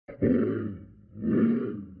Well,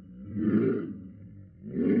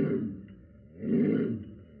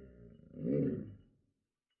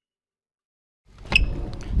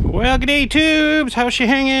 g'day tubes, how's she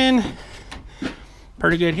hanging?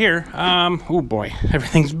 Pretty good here. Oh boy,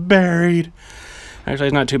 everything's buried. Actually,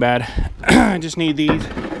 it's not too bad. I just need these.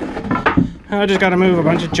 I just gotta move a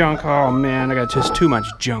bunch of junk. Oh man, I got just too much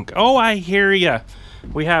junk. Oh, I hear ya.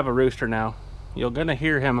 We have a rooster now. You're gonna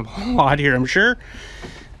hear him a lot here, I'm sure.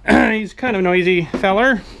 He's kind of a noisy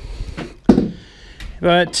feller.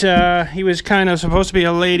 But he was kind of supposed to be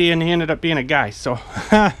a lady and he ended up being a guy, so.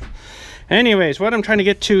 Anyways, what I'm trying to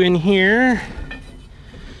get to in here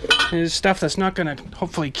is stuff that's not gonna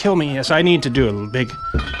hopefully kill me. Yes, I need to do a big,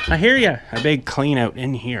 I hear ya, a big clean out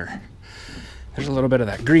in here. There's a little bit of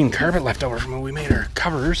that green carpet left over from when we made our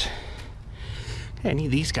covers. Okay, I need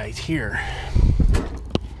these guys here.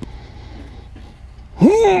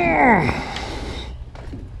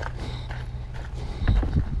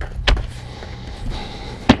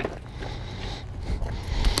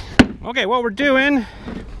 Okay, what we're doing,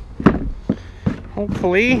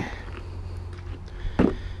 hopefully,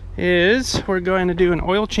 is we're going to do an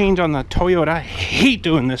oil change on the Toyota. I hate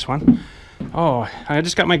doing this one. Oh, I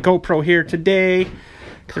just got my GoPro here today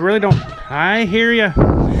because I really don't, I hear ya.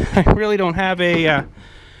 I really don't have a,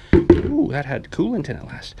 ooh, that had coolant in it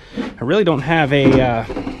last. I really don't have a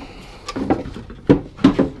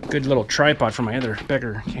good little tripod for my other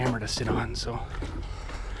bigger camera to sit on, so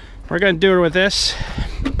we're going to do it with this.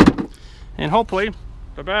 And hopefully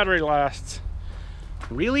the battery lasts.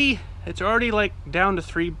 Really? It's already like down to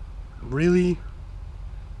 3. Really?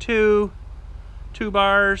 2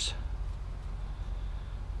 bars.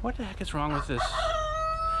 What the heck is wrong with this?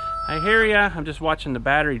 I hear ya. I'm just watching the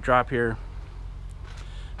battery drop here.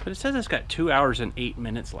 But it says it's got 2 hours and 8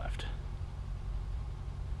 minutes left.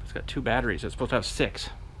 It's got 2 batteries. It's supposed to have 6.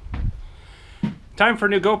 Time for a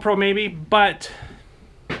new GoPro maybe, but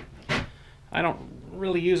I don't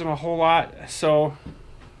really use them a whole lot, so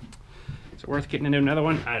is it worth getting into another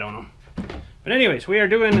one? I don't know. But anyways, we are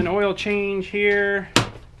doing an oil change here,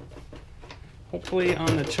 hopefully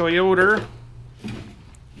on the Toyota.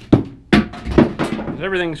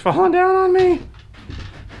 Everything's falling down on me.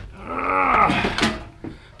 Ugh.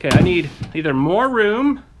 Okay, I need either more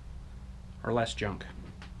room or less junk.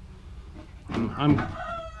 I'm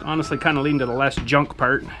honestly kind of leaning to the less junk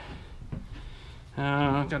part.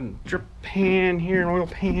 I've got a drip pan here, an oil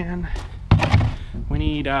pan. We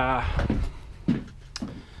need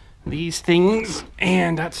these things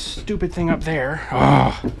and that stupid thing up there.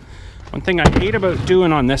 Oh, one thing I hate about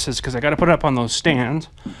doing on this is because I got to put it up on those stands,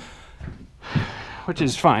 which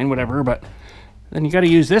is fine, whatever, but then you got to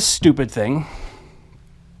use this stupid thing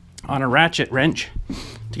on a ratchet wrench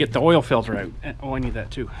to get the oil filter out. Oh, I need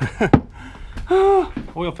that too.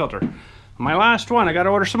 Oil filter. My last one, I got to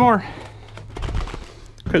order some more.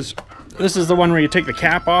 Because this is the one where you take the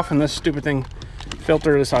cap off and this stupid thing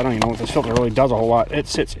filter, this, I don't even know what this filter really does a whole lot. It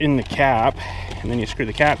sits in the cap and then you screw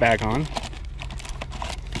the cap back on.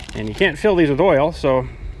 And you can't fill these with oil, so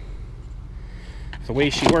the way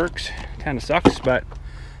she works kind of sucks, but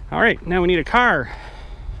all right, now we need a car.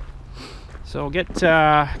 So get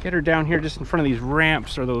her down here just in front of these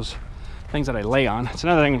ramps or those things that I lay on. It's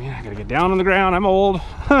another thing, I gotta get down on the ground. I'm old.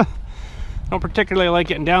 Don't particularly like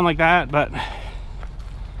getting down like that, but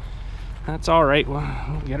that's all right. We'll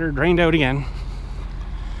get her drained out again.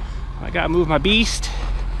 I gotta move my beast.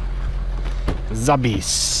 The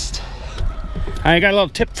beast. I got a little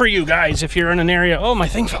tip for you guys if you're in an area. Oh, my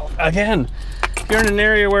thing fell again. If you're in an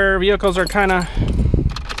area where vehicles are kind of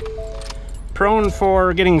prone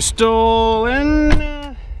for getting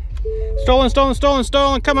stolen.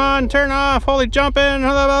 Stolen. Come on, turn off. Holy jumping.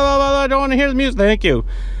 I don't want to hear the music. Thank you.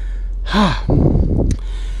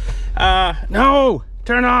 No,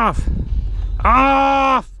 turn off.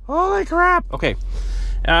 Off! Holy crap! Okay,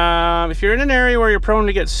 if you're in an area where you're prone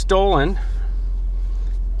to get stolen,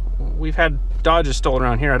 we've had Dodges stolen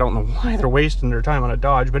around here. I don't know why they're wasting their time on a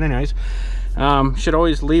Dodge, but anyways, should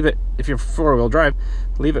always leave it, if you're 4-wheel drive,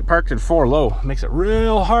 leave it parked in 4 low. It makes it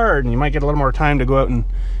real hard, and you might get a little more time to go out and,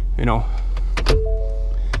 you know,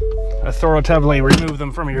 authoritatively remove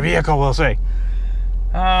them from your vehicle, we'll say.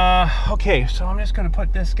 Okay, so I'm just gonna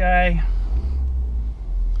put this guy,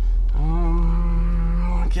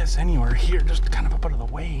 I guess anywhere here, just kind of up out of the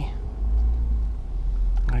way.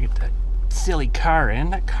 I'm gonna get that silly car in.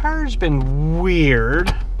 That car's been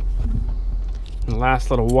weird in the last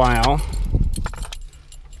little while.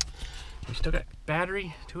 We still got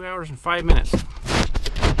battery, 2 hours and 5 minutes.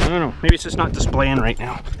 I don't know, maybe it's just not displaying right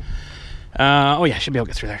now. Oh yeah, I should be able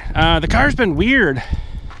to get through there. The car's been weird.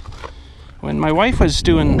 when my wife was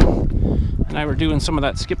doing, and I were doing some of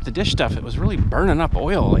that skip the dish stuff, it was really burning up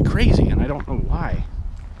oil like crazy, and I don't know why.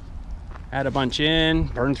 Add a bunch in,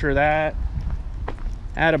 burn through that,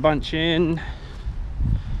 add a bunch in,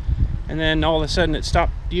 and then all of a sudden it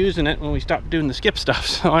stopped using it when we stopped doing the skip stuff.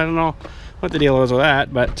 So I don't know what the deal was with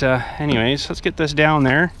that, but anyways, let's get this down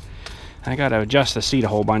there. I gotta adjust the seat a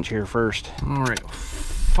whole bunch here first. All right,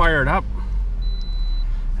 fire it up.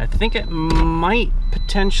 I think it might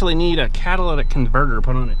potentially need a catalytic converter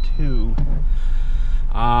put on it too.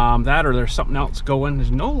 That or there's something else going.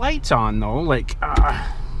 There's no lights on though, like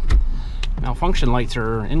malfunction lights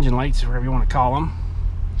or engine lights, or whatever you want to call them.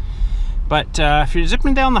 But if you're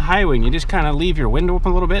zipping down the highway and you just kind of leave your window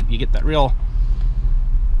open a little bit, you get that real,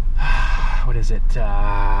 what is it,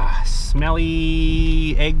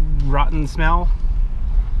 smelly, egg rotten smell.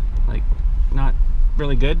 Like, not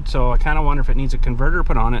really good. So I kind of wonder if it needs a converter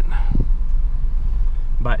put on it.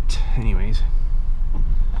 But anyways,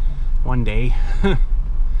 one day,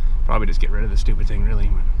 probably just get rid of the stupid thing, really.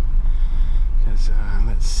 Because,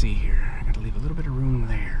 let's see here. I got to leave a little bit of room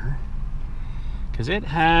there. Because it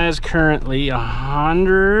has currently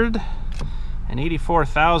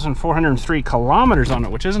 184,403 kilometers on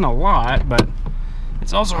it, which isn't a lot, but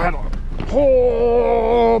it's also had a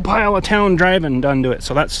whole pile of town driving done to it,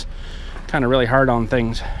 so that's kind of really hard on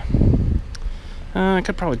things. I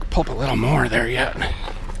could probably pulp a little more there yet.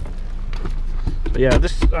 But yeah,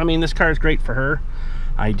 this car is great for her.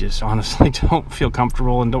 I just honestly don't feel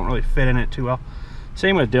comfortable and don't really fit in it too well.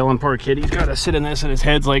 Same with Dylan, poor kid. He's got to sit in this and his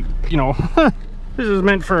head's like, you know, this is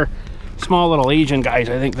meant for small little Asian guys,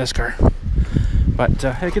 I think, this car. But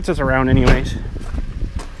it gets us around anyways.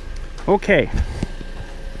 Okay.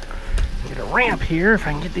 Get a ramp here if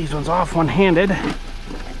I can get these ones off one-handed.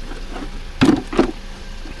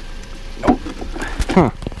 Nope.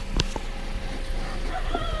 Huh.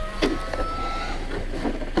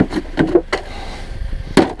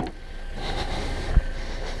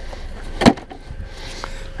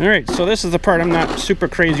 Alright, so this is the part I'm not super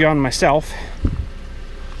crazy on myself.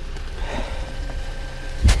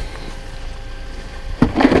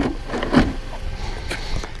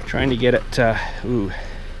 Trying to get it, ooh.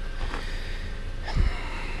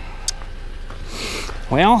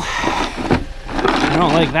 Well, I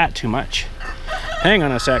don't like that too much. Hang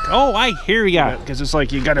on a sec. Oh, I hear ya, because it's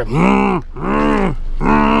like you gotta,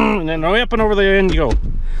 and then way up and over the end you go.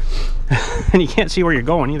 And you can't see where you're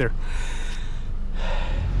going either.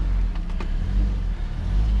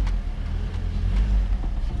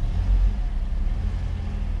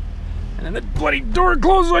 And then the bloody door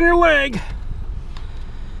closes on your leg.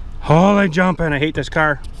 Holy jumping, I hate this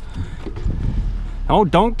car. Oh,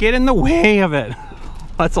 don't get in the way of it.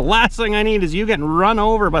 That's the last thing I need, is you getting run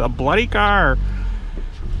over by the bloody car.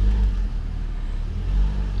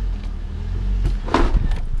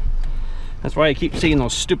 That's why I keep seeing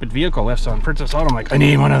those stupid vehicle lifts on Princess Auto. I'm like, I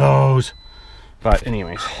need one of those. But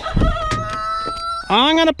anyways.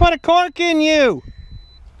 I'm gonna put a cork in you.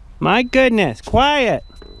 My goodness, quiet.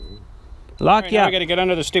 Lock you up. I gotta get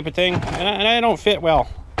under the stupid thing, and I don't fit well.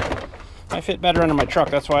 I fit better under my truck.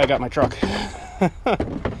 That's why I got my truck.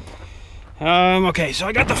 Okay, so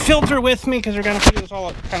I got the filter with me because we're gonna do this all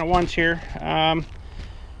at kind of once here. I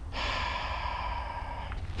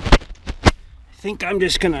think I'm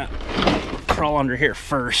just gonna crawl under here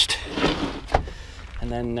first, and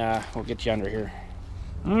then we'll get you under here.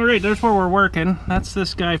 All right, there's where we're working. That's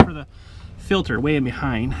this guy for the filter way in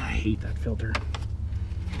behind. I hate that filter.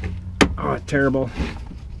 Oh, it's terrible.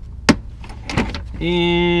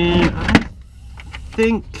 And I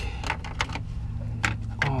think,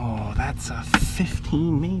 oh, that's a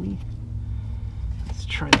 15 maybe. Let's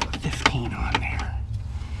try the 15 on there.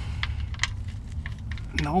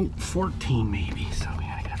 No, 14 maybe, so we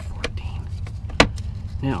gotta get 14.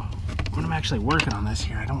 Now, when I'm actually working on this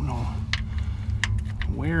here, I don't know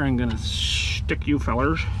where I'm gonna stick you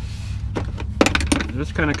fellers.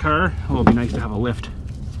 This kind of car, oh, it'll be nice to have a lift.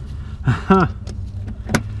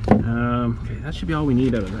 Okay, that should be all we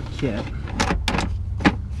need out of that kit.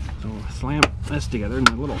 So slam this together, and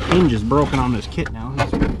the little hinge is broken on this kit now.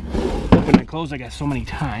 It's opened and closed, I guess, so many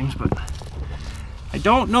times, but I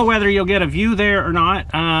don't know whether you'll get a view there or not.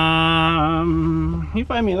 You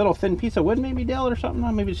find me a little thin piece of wood, maybe, Dale, or something.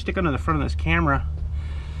 I'll maybe stick under the front of this camera.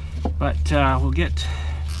 But we'll get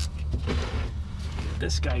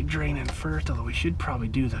this guy draining first, although we should probably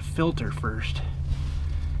do the filter first.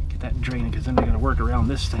 That draining, because then I got to work around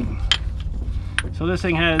this thing. So this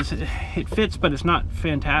thing has, it fits, but it's not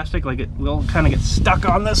fantastic. Like, it will kind of get stuck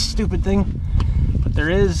on this stupid thing. But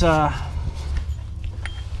there is yeah,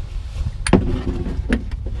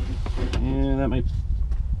 that might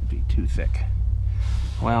be too thick.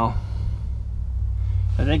 Well,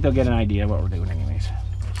 I think they'll get an idea of what we're doing anyways.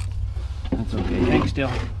 That's okay. Thanks,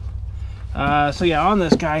 Dill. So yeah, on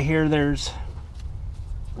this guy here, there's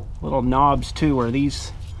little knobs too, where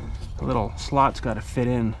these little slots got to fit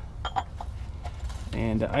in.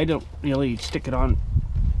 And I don't really stick it on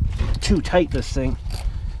too tight, this thing.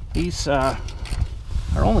 These are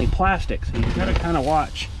only plastic, so you gotta kind of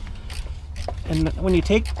watch. And when you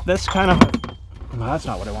take this kind of, well, that's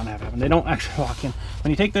not what I want to have happen. They don't actually lock in.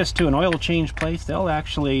 When you take this to an oil change place, they'll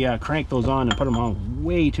actually crank those on and put them on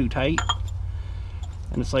way too tight.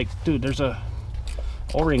 And it's like, dude, there's a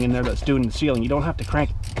O-ring in there that's doing the sealing. You don't have to crank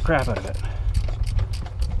the crap out of it.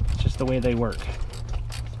 It's just the way they work.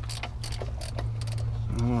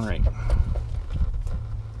 All right.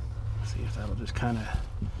 Let's see if that'll just kind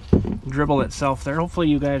of dribble itself there. Hopefully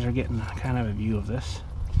you guys are getting kind of a view of this.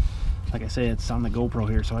 Like I say, it's on the GoPro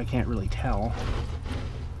here, so I can't really tell.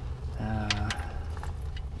 Oh,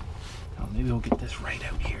 maybe we'll get this right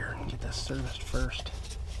out here and get this serviced first.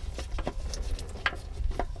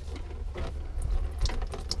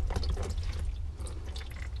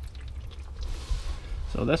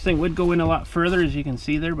 So this thing would go in a lot further, as you can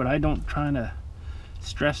see there, but I don't try to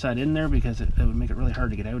stress that in there because it would make it really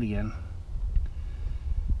hard to get out again.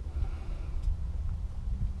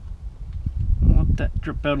 We'll let that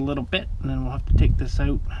drip out a little bit, and then we'll have to take this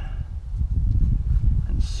out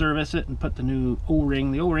and service it and put the new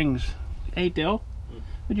O-ring. The O-rings. Hey, Dill,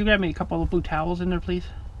 would you grab me a couple of blue towels in there, please?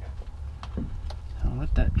 I'll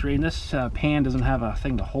let that drain. This pan doesn't have a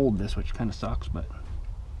thing to hold this, which kind of sucks, but.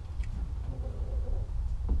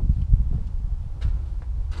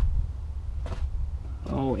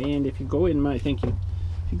 Oh, and if you go in my, thank you.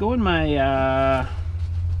 If you go in my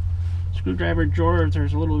screwdriver drawer,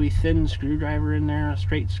 there's a little wee thin screwdriver in there, a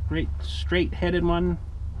straight-headed one.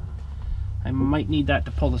 I might need that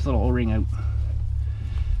to pull this little O-ring out.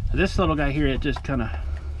 This little guy here, it just kind of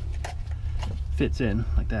fits in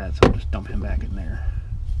like that, so I'll just dump him back in there.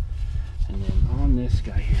 And then on this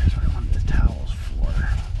guy here is what I want the towels for.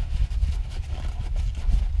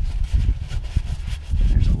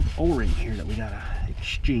 There's a O-ring here that we gotta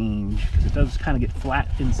exchange because it does kind of get flat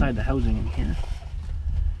inside the housing in here,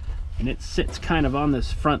 and it sits kind of on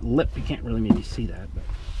this front lip. You can't really maybe see that, but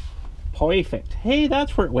perfect. Hey,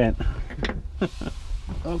 that's where it went.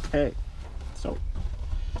 Okay, so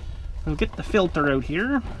we'll get the filter out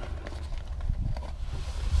here,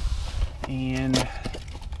 and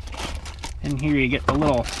in here you get the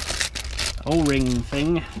little O-ring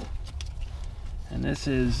thing, and this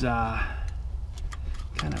is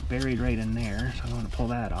kind of buried right in there, so I want to pull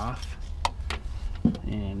that off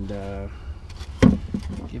and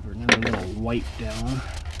give her another little wipe down.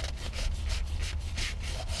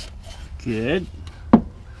 Good.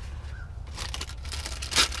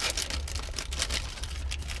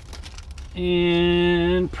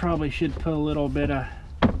 And probably should put a little bit of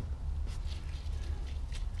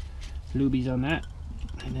lubies on that,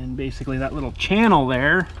 and then basically that little channel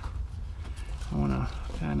there, I want to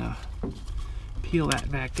kind of peel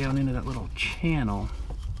that back down into that little channel,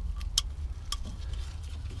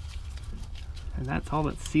 and that's all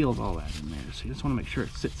that seals all that in there. So you just want to make sure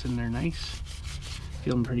it sits in there nice.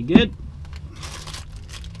 Feeling pretty good.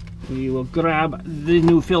 We will grab the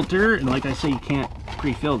new filter, and like I say, you can't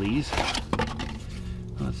pre-fill these.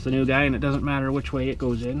 That's the new guy, and it doesn't matter which way it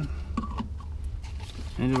goes in,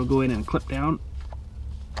 and it'll go in and clip down.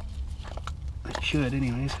 It should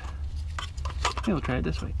anyways. Maybe we'll try it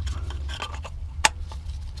this way.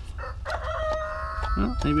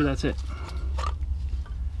 Well, maybe that's it.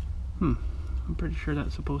 I'm pretty sure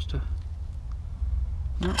that's supposed to.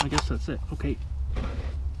 No, I guess that's it. Okay.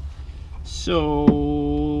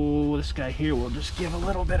 So this guy here will just give a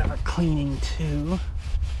little bit of a cleaning too.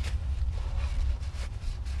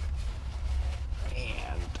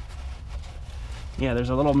 And yeah, there's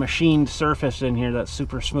a little machined surface in here that's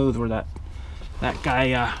super smooth where that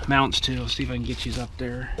guy mounts to. Let's see if I can get you up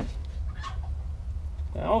there.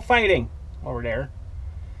 No fighting over there.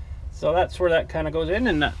 So that's where that kind of goes in,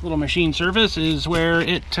 and that little machine surface is where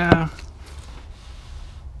it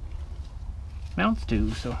mounts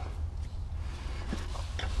to. So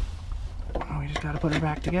we just got to put it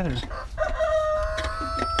back together.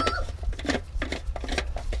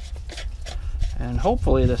 And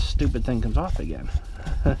hopefully this stupid thing comes off again.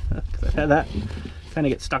 Because I've had that kind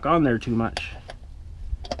of get stuck on there too much.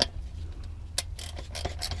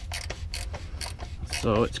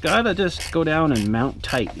 So it's got to just go down and mount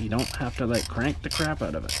tight. You don't have to like crank the crap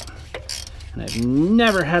out of it. And I've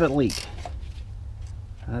never had it leak.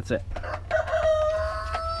 That's it.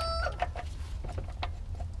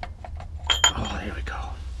 Oh, there we go.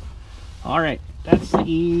 Alright, that's the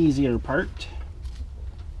easier part.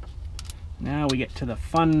 Now we get to the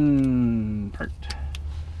fun part.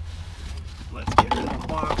 Let's get rid of the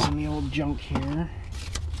box and the old junk here.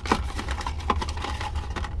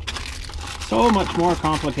 So much more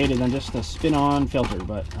complicated than just a spin-on filter,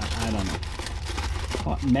 but I don't know. A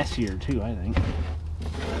lot messier too, I think.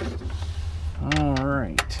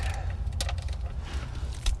 Alright.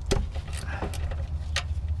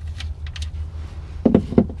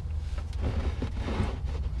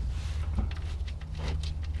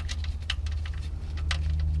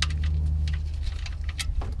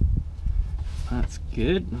 That's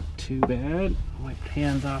good, not too bad. Wipe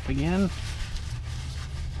hands off again.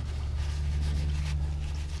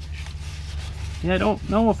 Yeah, I don't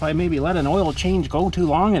know if I maybe let an oil change go too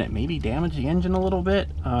long and it maybe damaged the engine a little bit.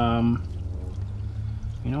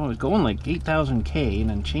 You know, I was going like 8,000 K and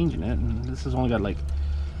then changing it, and this has only got like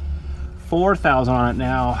 4,000 on it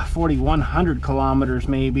now, 4,100 kilometers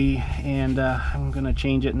maybe, and I'm gonna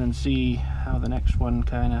change it and then see how the next one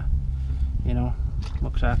kind of, you know,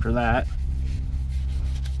 looks after that.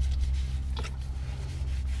 Let's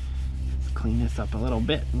clean this up a little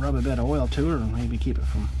bit and rub a bit of oil to her and maybe keep it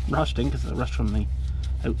from rusting, because it rust from the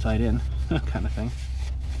outside in kind of thing.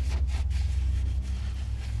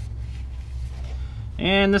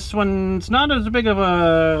 And this one's not as big of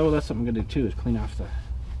a, oh, that's something I'm gonna do too, is clean off the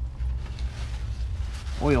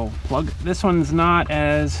oil plug. This one's not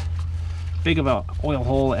as big of a oil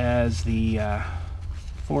hole as the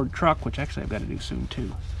Ford truck, which actually I've got to do soon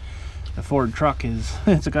too. The Ford truck is,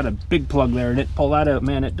 it's got a big plug there, and it pull that out,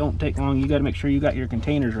 man, it don't take long. You got to make sure you got your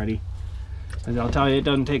containers ready, because I'll tell you, it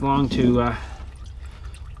doesn't take long to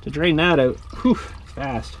drain that out. Whew,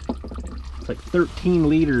 fast. It's like 13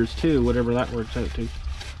 liters too, whatever that works out to.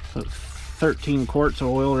 So 13 quarts of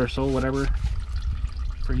oil or so, whatever,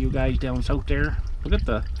 for you guys down south there. Look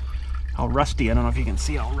at how rusty, I don't know if you can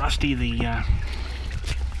see how rusty the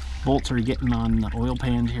bolts are getting on the oil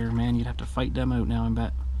pans here, man. You'd have to fight them out now, I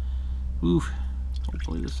bet. Oof.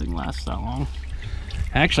 Hopefully this thing lasts that long.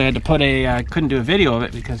 I actually had to put a, I couldn't do a video of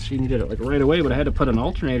it because she needed it like right away, but I had to put an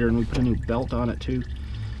alternator, and we put a new belt on it too.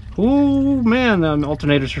 Oh man, the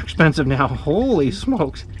alternators are expensive now. Holy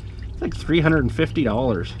smokes. It's like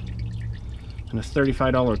 $350. And a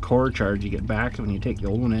 $35 core charge you get back when you take the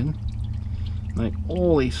old one in. Like,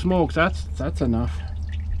 holy smokes, that's enough.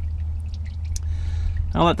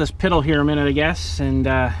 I'll let this piddle here a minute, I guess, and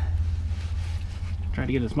try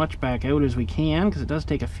to get as much back out as we can, because it does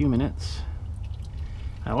take a few minutes.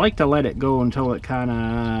 I like to let it go until it kind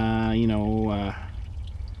of, you know,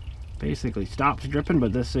 basically stops dripping,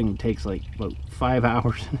 but this thing takes like about 5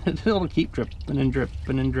 hours. It'll keep dripping and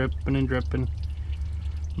dripping and dripping and dripping.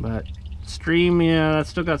 But stream, yeah, that's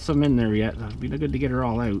still got some in there yet. It'd be good to get her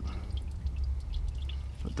all out.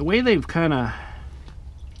 But the way they've kind of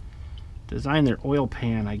designed their oil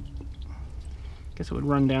pan, I guess it would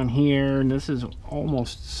run down here, and this is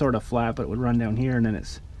almost sort of flat, but it would run down here, and then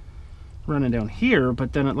it's running down here,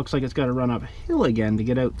 but then it looks like it's got to run uphill again to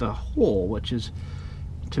get out the hole, which is,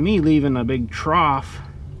 to me, leaving a big trough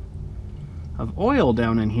of oil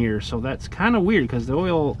down in here. So that's kind of weird, because the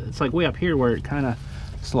oil, it's like way up here where it kind of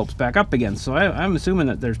slopes back up again. So I'm assuming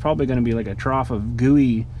that there's probably going to be like a trough of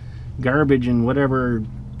gooey garbage and whatever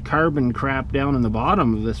carbon crap down in the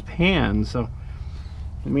bottom of this pan. So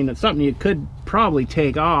I mean, it's something you could probably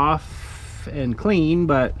take off and clean,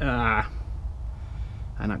 but I'm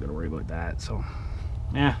not gonna worry about that. So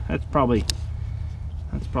yeah, that's probably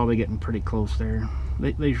getting pretty close there.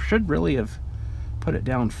 They should really have put it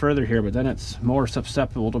down further here, but then it's more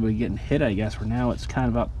susceptible to be getting hit, I guess, where now it's kind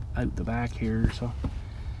of up out the back here. So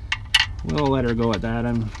we'll let her go at that.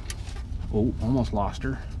 Oh, almost lost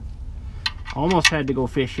her. Almost had to go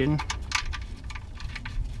fishing.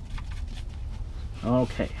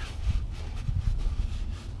 Okay.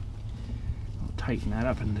 We'll tighten that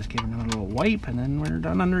up and just give it another little wipe, and then we're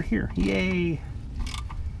done under here. Yay!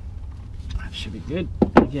 That should be good.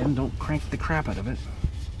 Again, don't crank the crap out of it.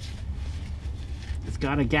 It's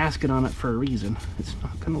got a gasket on it for a reason. It's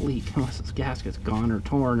not gonna leak unless its gasket's gone or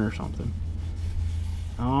torn or something.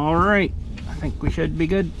 Alright, I think we should be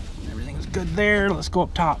good. Everything's good there. Let's go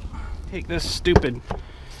up top. Take this stupid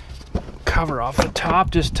cover off the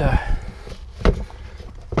top just to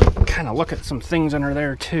kind of look at some things under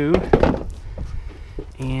there too.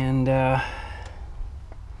 And got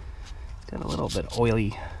a little bit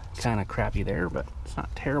oily, kind of crappy there, but it's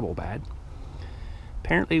not terrible bad.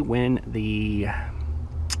 Apparently when the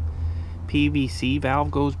PVC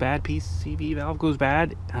valve goes bad, PCV valve goes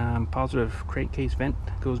bad, positive crankcase vent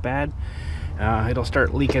goes bad, it'll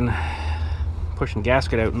start leaking, pushing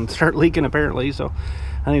gasket out and start leaking apparently. So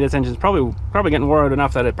I think this engine's probably getting wore out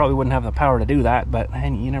enough that it probably wouldn't have the power to do that, but hey,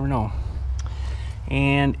 you never know.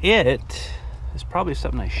 And it is probably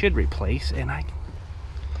something I should replace, and I'm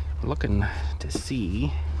looking to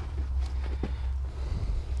see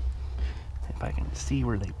if I can see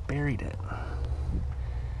where they buried it.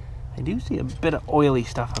 I do see a bit of oily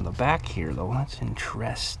stuff on the back here, though. That's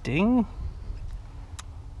interesting.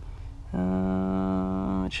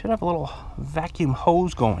 It should have a little vacuum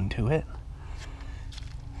hose going to it.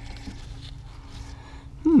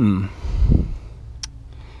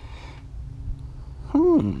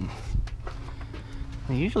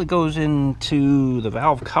 It usually goes into the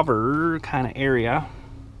valve cover kind of area.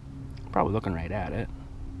 Probably looking right at it.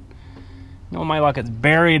 No, my luck, it's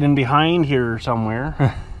buried in behind here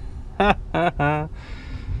somewhere.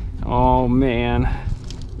 Oh man.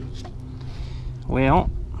 Well,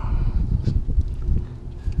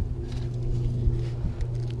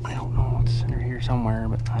 I don't know, it's under here somewhere,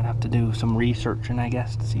 but I'd have to do some researching, I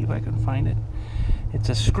guess, to see if I can find it. It's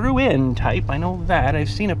a screw-in type, I know that. I've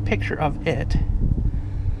seen a picture of it.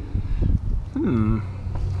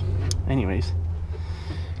 Anyways,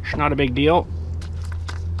 it's not a big deal.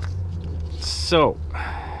 So,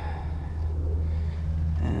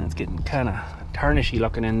 and it's getting kind of tarnishy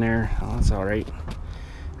looking in there. Oh, that's all right.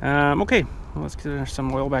 Okay, well, let's get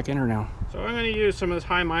some oil back in her now. So I'm going to use some of this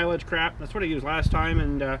high mileage crap. That's what I used last time,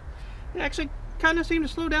 and it actually kind of seemed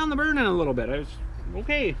to slow down the burn-in a little bit. I was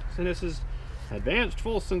okay. So this is advanced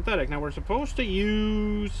full synthetic. Now we're supposed to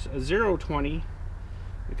use a 020.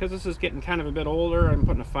 Because this is getting kind of a bit older, I'm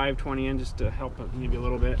putting a 520 in just to help it maybe a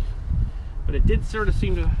little bit. But it did sort of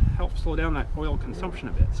seem to help slow down that oil consumption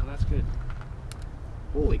a bit, so that's good.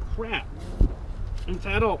 Holy crap. It's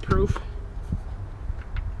adult proof.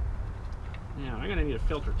 Now, I'm gonna need a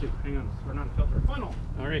filter too. Hang on, or not a filter, a funnel.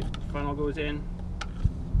 All right, funnel goes in.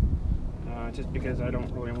 Just because I don't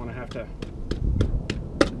really want to have to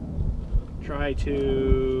try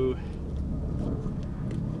to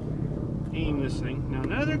aim this thing. Now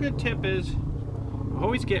another good tip is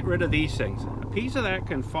always get rid of these things. A piece of that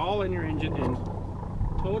can fall in your engine and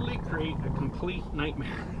totally create a complete nightmare.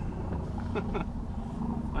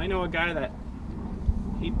 I know a guy that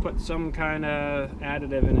he put some kind of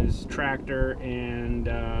additive in his tractor and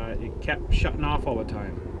it kept shutting off all the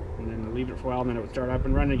time, and then leave it for a while and then it would start up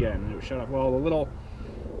and run again and it would shut off. Well, the little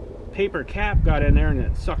paper cap got in there and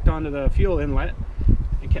it sucked onto the fuel inlet.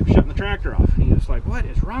 Kept shutting the tractor off, and he was like, what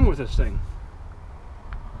is wrong with this thing?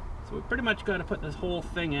 So we pretty much got to put this whole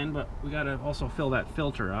thing in, but we got to also fill that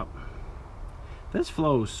filter up. This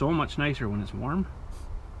flows so much nicer when it's warm.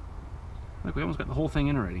 Look, we almost got the whole thing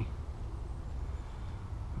in already.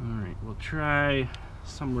 Alright, we'll try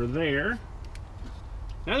somewhere there.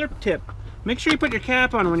 Another tip, make sure you put your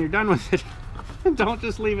cap on when you're done with it. Don't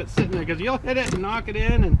just leave it sitting there, because you'll hit it and knock it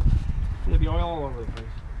in and there'll be oil all over the place.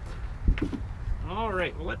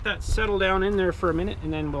 Alright, we'll let that settle down in there for a minute,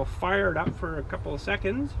 and then we'll fire it up for a couple of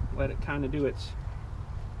seconds. Let it kind of do its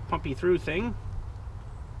pumpy through thing.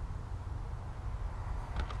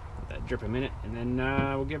 Let that drip a minute, and then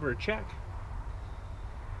we'll give her a check.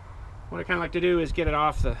 What I kind of like to do is get it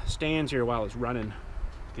off the stands here while it's running.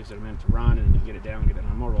 Gives it a minute to run, and then you get it down, get it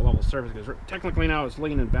on more of a level surface, because technically now it's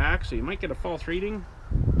leaning back, so you might get a false reading.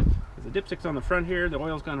 Because the dipstick's on the front here, the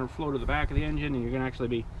oil's going to flow to the back of the engine, and you're going to actually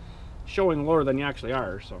be showing lower than you actually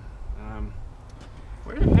are. So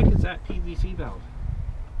where the heck is that PVC valve?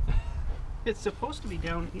 It's supposed to be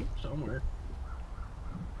down here somewhere.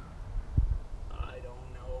 I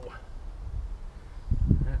don't know.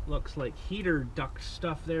 That looks like heater duct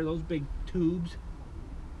stuff there, those big tubes.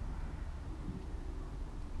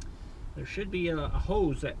 There should be a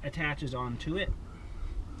hose that attaches onto it,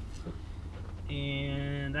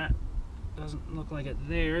 and that doesn't look like it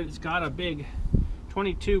there. It's got a big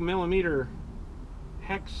 22mm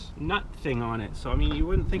hex nut thing on it, so I mean, you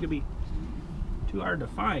wouldn't think it'd be too hard to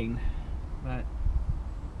find, but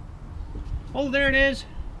oh, there it is.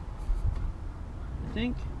 I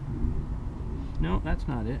think. No, that's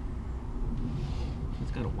not it.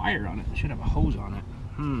 It's got a wire on it. It should have a hose on it.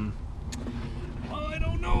 Well, I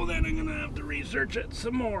don't know, then I'm gonna have to research it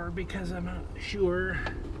some more because I'm not sure,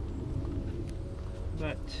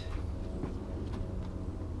 but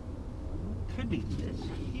could be this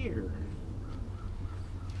here.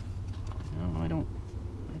 No, I don't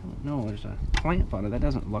know. There's a clamp on it. That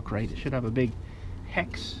doesn't look right. It should have a big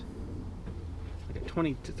hex. Like a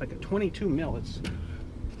 20. It's like a 22 mil. It's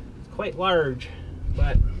quite large,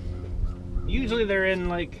 but usually they're in,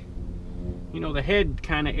 like, you know, the head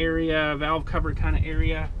kind of area, valve cover kind of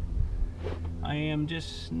area. I am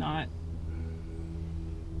just not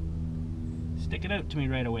sticking out to me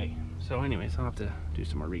right away. So anyways, I'll have to do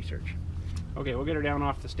some more research. Okay, we'll get her down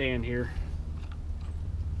off the stand here.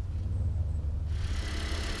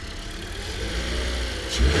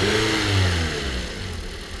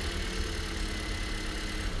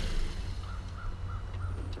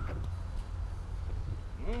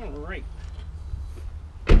 All right.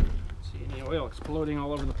 See any oil exploding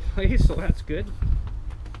all over the place, so that's good.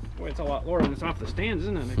 Boy, it's a lot lower when it's off the stands,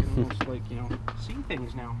 isn't it? I can almost, like, you know, see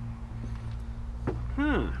things now.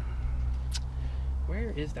 Huh.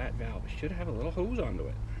 Where is that valve? It should have a little hose onto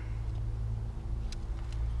it.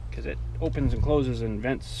 Because it opens and closes and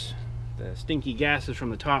vents the stinky gases from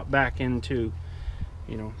the top back into,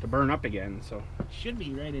 you know, to burn up again. So it should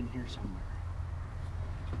be right in here somewhere.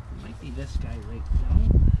 It might be this guy right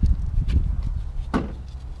now. No.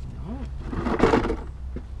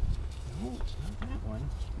 No, it's not that one.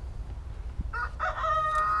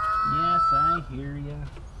 Yes, I hear ya.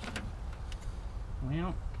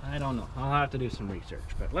 Well, I don't know. I'll have to do some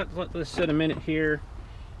research. But let this sit a minute here.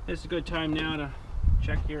 This is a good time now to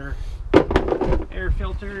check your air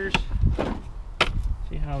filters.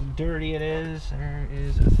 See how dirty it is. There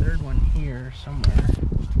is a third one here somewhere.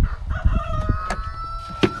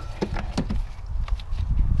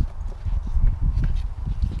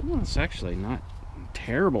 Well, it's actually not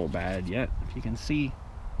terrible bad yet. If you can see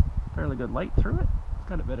fairly good light through it.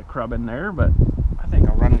 Got a bit of crud in there, but I think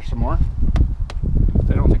I'll run her some more.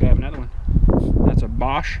 I don't think I have another one. That's a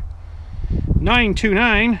Bosch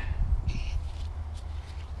 929.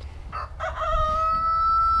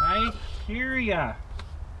 I hear ya.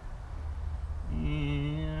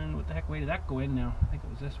 And what the heck way did that go in now? I think it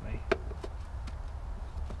was this way.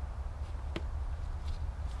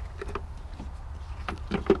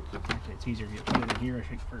 Actually, it's easier if you put it in here, I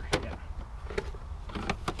think, first. Yeah.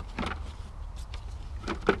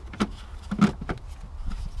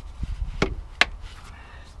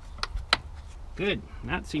 Good.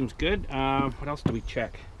 That seems good. What else do we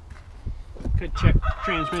check? Could check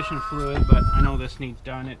transmission fluid, but I know this needs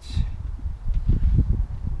done. It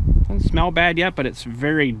doesn't smell bad yet, but it's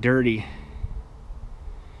very dirty.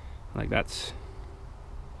 Like, that's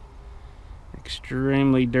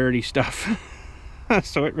extremely dirty stuff.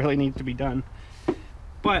 So it really needs to be done.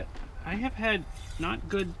 But I have had not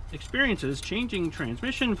good experiences changing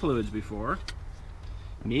transmission fluids before.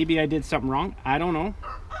 Maybe I did something wrong. I don't know.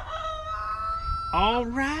 All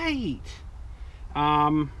right.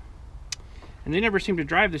 And they never seem to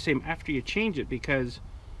drive the same after you change it, because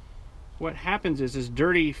what happens is this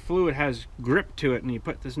dirty fluid has grip to it, and you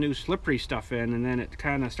put this new slippery stuff in, and then it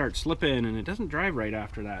kind of starts slipping, and it doesn't drive right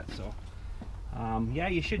after that. So yeah,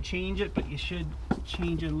 you should change it, but you should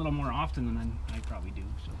change it a little more often than I probably do.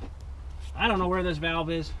 So I don't know where this valve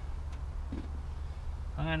is.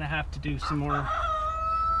 I'm gonna have to do some more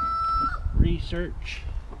research.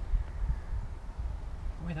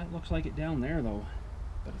 Boy, that looks like it down there though,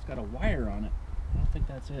 but it's got a wire on it. I don't think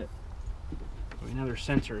that's it. Maybe another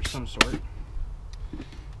sensor of some sort.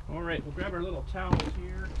 All right, we'll grab our little towels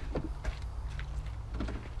here.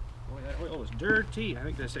 Boy, that oil is dirty. I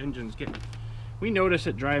think this engine's getting, we notice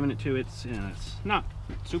it driving it too. It's, you know, it's not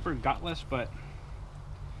super gutless, but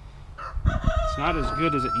it's not as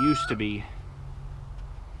good as it used to be.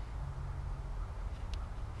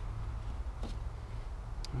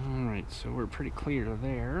 Alright, so we're pretty clear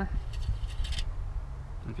there.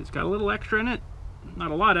 If it's got a little extra in it, not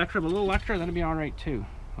a lot extra, but a little extra, that'd be alright too.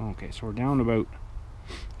 Okay, so we're down about,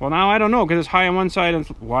 well, now I don't know, because it's high on one side and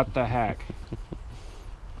what the heck.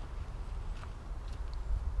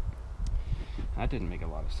 That didn't make a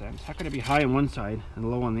lot of sense. How could it be high on one side and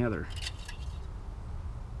low on the other?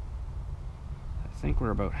 I think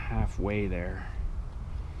we're about halfway there.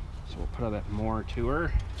 So we'll put a bit more to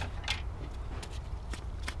her.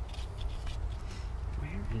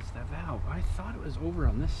 Is the valve? I thought it was over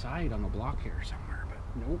on this side on the block here somewhere, but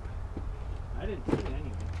nope. I didn't see it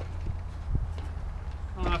anyway.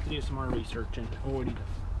 I'll have to do some more research. Oh, I need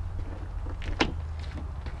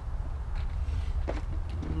to.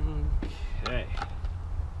 Okay.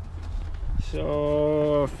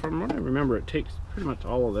 So, from what I remember, it takes pretty much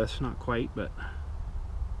all of this. Not quite, but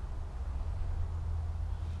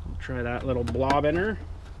we'll try that little blob in her.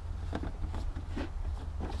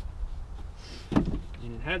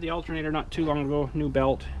 Had the alternator not too long ago, new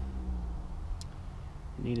belt,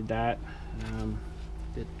 needed that.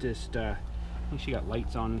 It just I think she got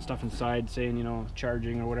lights on and stuff inside saying, you know,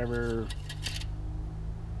 charging or whatever,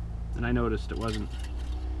 and I noticed it wasn't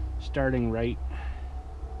starting right.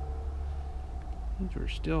 I think we're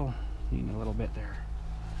still needing a little bit there.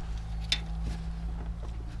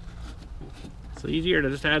 It's easier to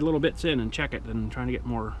just add little bits in and check it than trying to get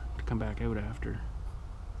more to come back out after.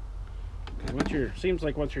 Seems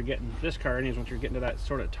like once you're getting this car, anyways, once you're getting to that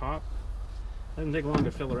sort of top, it doesn't take long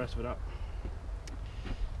to fill the rest of it up.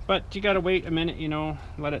 But you gotta wait a minute, you know,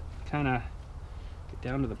 let it kind of get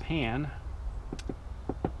down to the pan.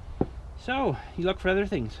 So you look for other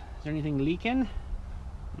things. Is there anything leaking?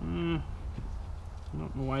 I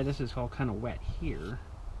don't know why this is all kind of wet here.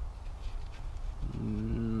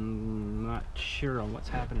 Not sure on what's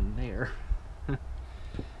happening there.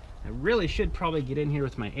 I really should probably get in here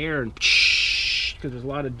with my air and because there's a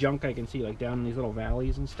lot of junk I can see like down in these little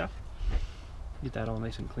valleys and stuff. Get that all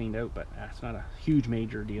nice and cleaned out, but it's not a huge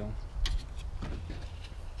major deal.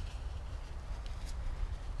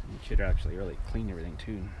 It should actually really clean everything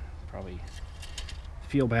too and probably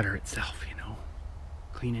feel better itself, you know.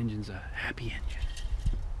 Clean engine's a happy engine.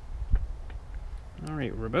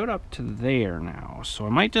 Alright, we're about up to there now, so I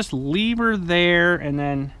might just leave her there and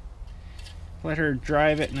then let her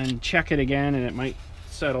drive it and then check it again, and it might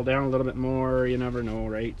settle down a little bit more. You never know,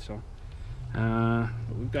 right? So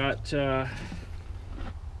we've got a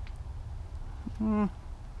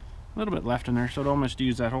little bit left in there, so it almost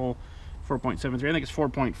used that whole 4.73. I think it's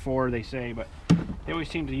 4.4 they say, but they always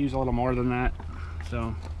seem to use a little more than that.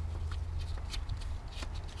 So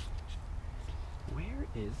where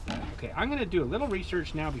is that? Okay, I'm gonna do a little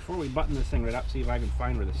research now before we button this thing right up, see if I can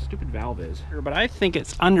find where the stupid valve is. But I think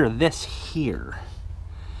it's under this here.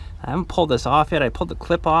 I haven't pulled this off yet. I pulled the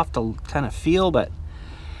clip off to kind of feel, but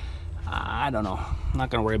I don't know. I'm not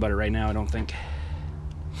gonna worry about it right now, I don't think.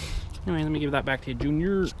 Anyway, let me give that back to you,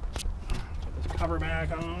 Junior. Put this cover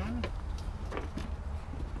back on.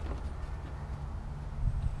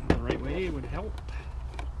 The right way would help.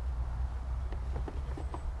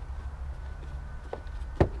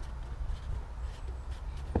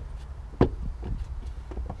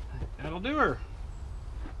 That'll do her.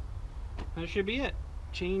 That should be it.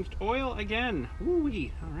 Changed oil again.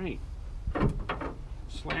 Woo-wee. Alright.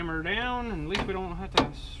 Slam her down, and at least we don't have to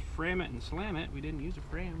frame it and slam it. We didn't use a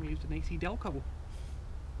frame, we used an AC Delco. But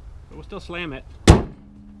we'll still slam it.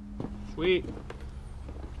 Sweet.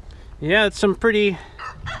 Yeah, it's some pretty...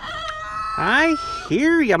 I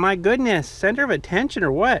hear ya, my goodness. Center of attention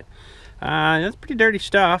or what? That's pretty dirty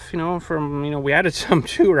stuff, you know, from, you know, we added some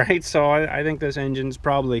too, right? So I think this engine's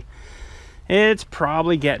probably... It's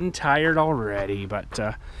probably getting tired already,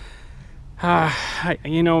 but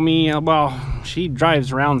you know me, well, she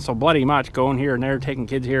drives around so bloody much, going here and there, taking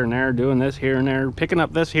kids here and there, doing this here and there, picking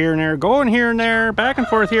up this here and there, going here and there, back and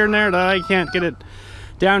forth here and there, that I can't get it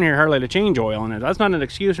down here hardly to change oil in it. That's not an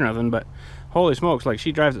excuse or nothing, but holy smokes, like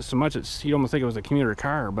she drives it so much, you'd almost think it was a commuter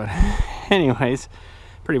car. But anyways,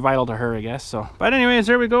 pretty vital to her, I guess. So, but anyways,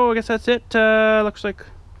 there we go. I guess that's it. Looks like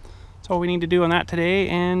that's all we need to do on that today,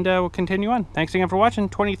 and we'll continue on. Thanks again for watching.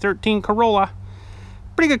 2013 Corolla.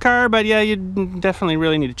 Pretty good car, but yeah, you definitely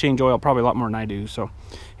really need to change oil probably a lot more than I do. So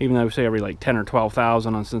even though we say every like 10 or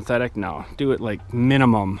 12,000 on synthetic, no, do it like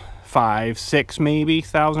minimum 5, 6 maybe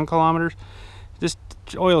 1,000 kilometers. Just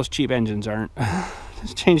oil's cheap, engines aren't.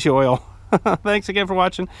 Just change the oil. Thanks again for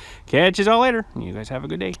watching. Catch you all later. You guys have a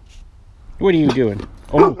good day. What are you doing?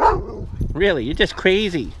 Oh, really? You're just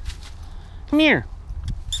crazy. Come here.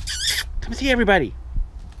 Come see everybody.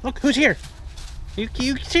 Look, who's here?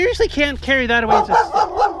 You seriously can't carry that away. It's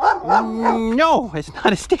no, it's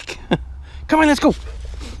not a stick. Come on, let's go.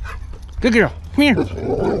 Good girl. Come here.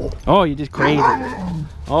 Oh, you're just crazy.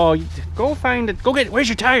 Oh, go find it. Go get it. Where's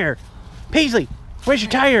your tire? Paisley, where's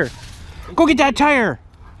your tire? Go get that tire.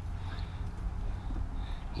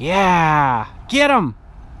 Yeah, get him.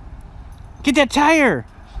 Get that tire.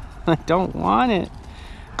 I don't want it.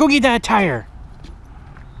 Go get that tire.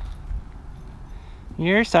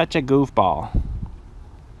 You're such a goofball.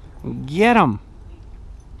 Get him.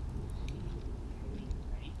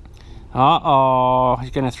 Uh-oh.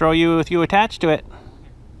 He's going to throw you with you attached to it.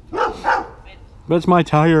 That's my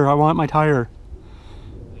tire. I want my tire.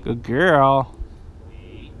 Good girl.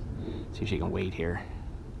 Let's see if she can wait here.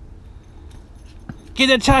 Get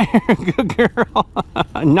the tire. Good girl.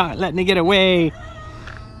 I'm not letting it get away.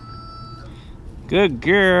 Good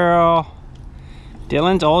girl.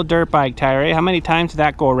 Dylan's old dirt bike tire, eh? How many times did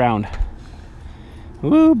that go around?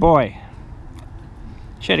 Ooh, boy.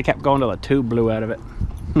 Should have kept going till the tube blew out of it.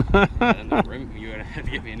 You're gonna have to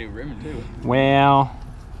get me a new rim too. Well,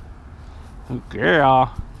 good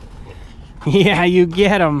girl. Yeah, you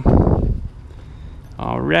get him.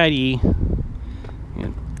 Alrighty. You're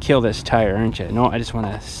gonna kill this tire, aren't you? No, I just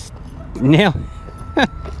want to nail.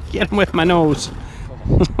 Get him with my nose.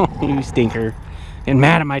 You stinker. Get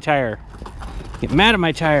mad at my tire. Get mad at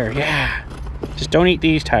my tire. Yeah. Just don't eat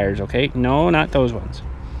these tires, okay? No, not those ones.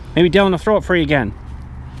 Maybe Dylan will throw it for you again.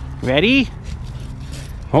 Ready?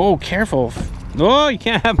 Oh, careful. Oh, you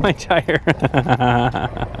can't have my tire.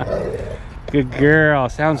 Good girl.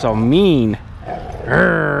 Sounds so mean.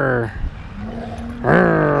 Arr.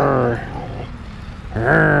 Arr.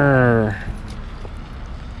 Arr.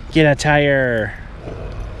 Get a tire.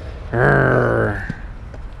 Arr.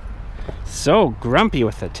 So grumpy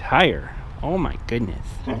with the tire. Oh my goodness.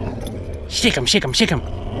 Shake him, shake him, shake him.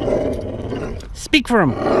 Speak for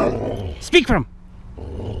him. Speak for him.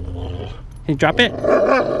 Can you drop it?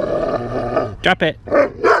 Drop it.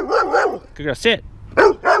 Good girl, sit.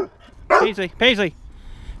 Paisley, Paisley.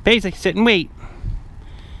 Paisley, sit and wait.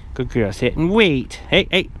 Good girl, sit and wait. Hey,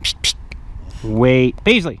 hey. Psst, psst. Wait.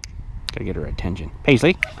 Paisley. Gotta get her attention.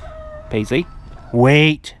 Paisley. Paisley.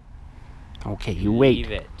 Wait. Okay, you wait.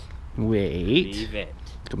 Leave it. Wait. Leave it.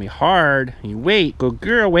 It's gonna be hard. You wait. Good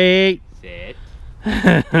girl, wait. Sit.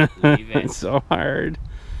 Leave it. It's so hard.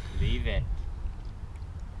 Leave it.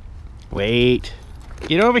 Wait.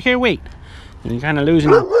 Get over here, wait. You're kind of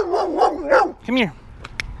losing. Come here.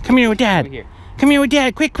 Come here with Dad. Over here. Come here with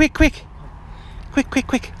Dad. Quick, quick, quick. Quick, quick,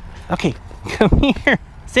 quick. Okay. Come here.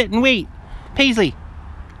 Sit and wait. Paisley.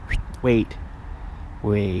 Wait.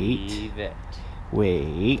 Wait. Leave it.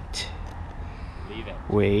 Wait. Leave it.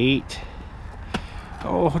 Wait.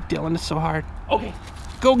 Oh, Dylan, it's so hard. Okay.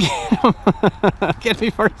 Go get him. Get him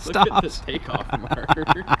before it Look at stops. the takeoff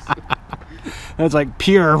marks. That's like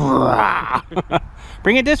pure.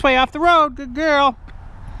 Bring it this way off the road, good girl.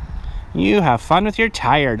 You have fun with your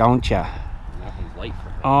tire, don't ya? That one's light for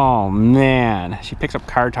her. Oh man, she picks up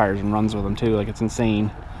car tires and runs with them too, like it's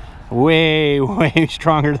insane. Way, way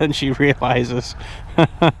stronger than she realizes.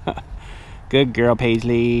 Good girl,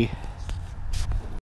 Paisley.